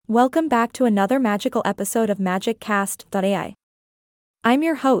Welcome back to another magical episode of MagicCast.ai. I'm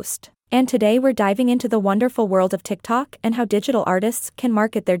your host, and today we're diving into the wonderful world of TikTok and how digital artists can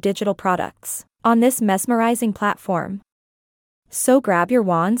market their digital products on this mesmerizing platform. So grab your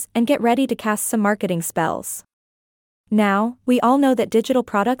wands and get ready to cast some marketing spells. Now, we all know that digital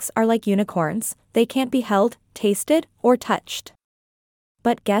products are like unicorns, they can't be held, tasted, or touched.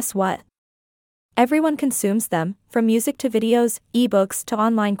 But guess what? Everyone consumes them, from music to videos, ebooks to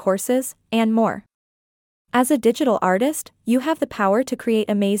online courses, and more. As a digital artist, you have the power to create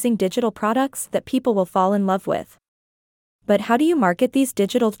amazing digital products that people will fall in love with. But how do you market these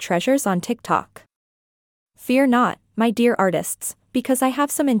digital treasures on TikTok? Fear not, my dear artists, because I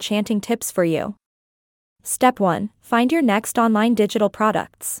have some enchanting tips for you. Step 1. Find your next online digital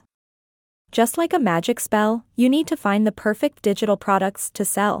products. Just like a magic spell, you need to find the perfect digital products to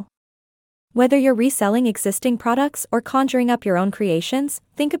sell. Whether you're reselling existing products or conjuring up your own creations,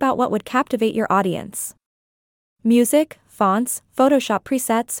 think about what would captivate your audience. Music, fonts, Photoshop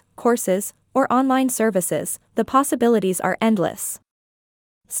presets, courses, or online services, the possibilities are endless.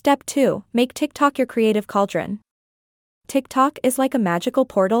 Step 2. Make TikTok your creative cauldron. TikTok is like a magical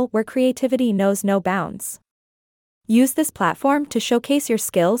portal where creativity knows no bounds. Use this platform to showcase your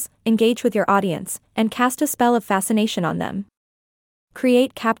skills, engage with your audience, and cast a spell of fascination on them.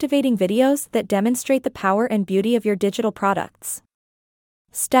 Create captivating videos that demonstrate the power and beauty of your digital products.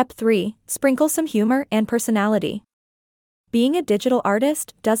 Step 3. Sprinkle some humor and personality. Being a digital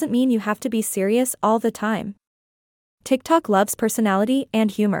artist doesn't mean you have to be serious all the time. TikTok loves personality and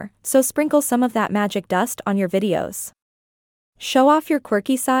humor, so sprinkle some of that magic dust on your videos. Show off your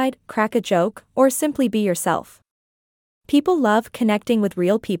quirky side, crack a joke, or simply be yourself. People love connecting with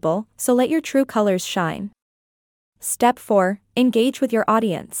real people, so let your true colors shine. Step 4. Engage with your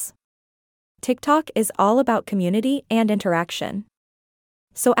audience. TikTok is all about community and interaction.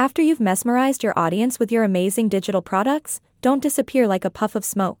 So after you've mesmerized your audience with your amazing digital products, don't disappear like a puff of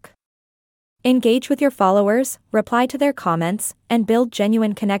smoke. Engage with your followers, reply to their comments, and build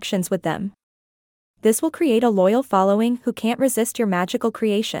genuine connections with them. This will create a loyal following who can't resist your magical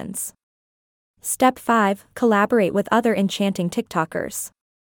creations. Step 5. Collaborate with other enchanting TikTokers.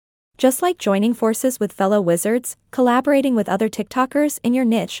 Just like joining forces with fellow wizards, collaborating with other TikTokers in your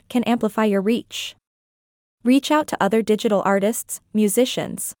niche can amplify your reach. Reach out to other digital artists,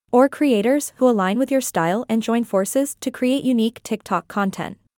 musicians, or creators who align with your style and join forces to create unique TikTok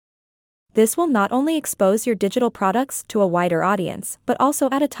content. This will not only expose your digital products to a wider audience, but also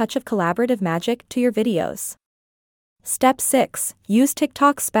add a touch of collaborative magic to your videos. Step 6. Use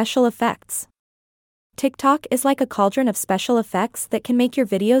TikTok special effects. TikTok is like a cauldron of special effects that can make your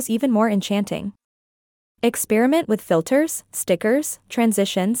videos even more enchanting. Experiment with filters, stickers,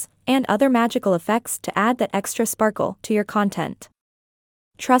 transitions, and other magical effects to add that extra sparkle to your content.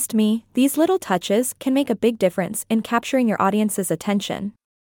 Trust me, these little touches can make a big difference in capturing your audience's attention.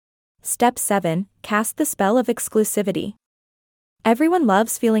 Step 7. Cast the spell of exclusivity. Everyone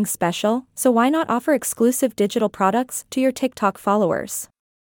loves feeling special, so why not offer exclusive digital products to your TikTok followers?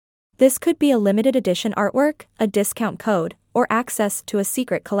 This could be a limited edition artwork, a discount code, or access to a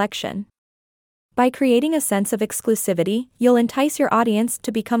secret collection. By creating a sense of exclusivity, you'll entice your audience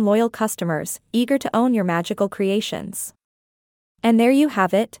to become loyal customers, eager to own your magical creations. And there you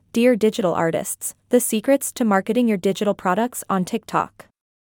have it, dear digital artists, the secrets to marketing your digital products on TikTok.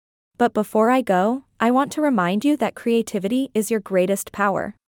 But before I go, I want to remind you that creativity is your greatest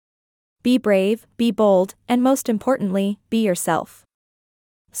power. Be brave, be bold, and most importantly, be yourself.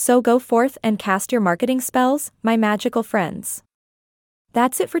 So go forth and cast your marketing spells, my magical friends.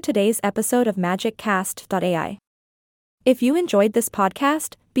 That's it for today's episode of MagicCast.ai. If you enjoyed this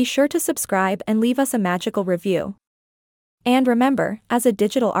podcast, be sure to subscribe and leave us a magical review. And remember, as a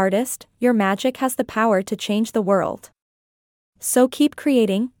digital artist, your magic has the power to change the world. So keep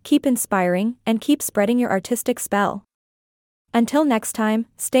creating, keep inspiring, and keep spreading your artistic spell. Until next time,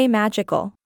 stay magical.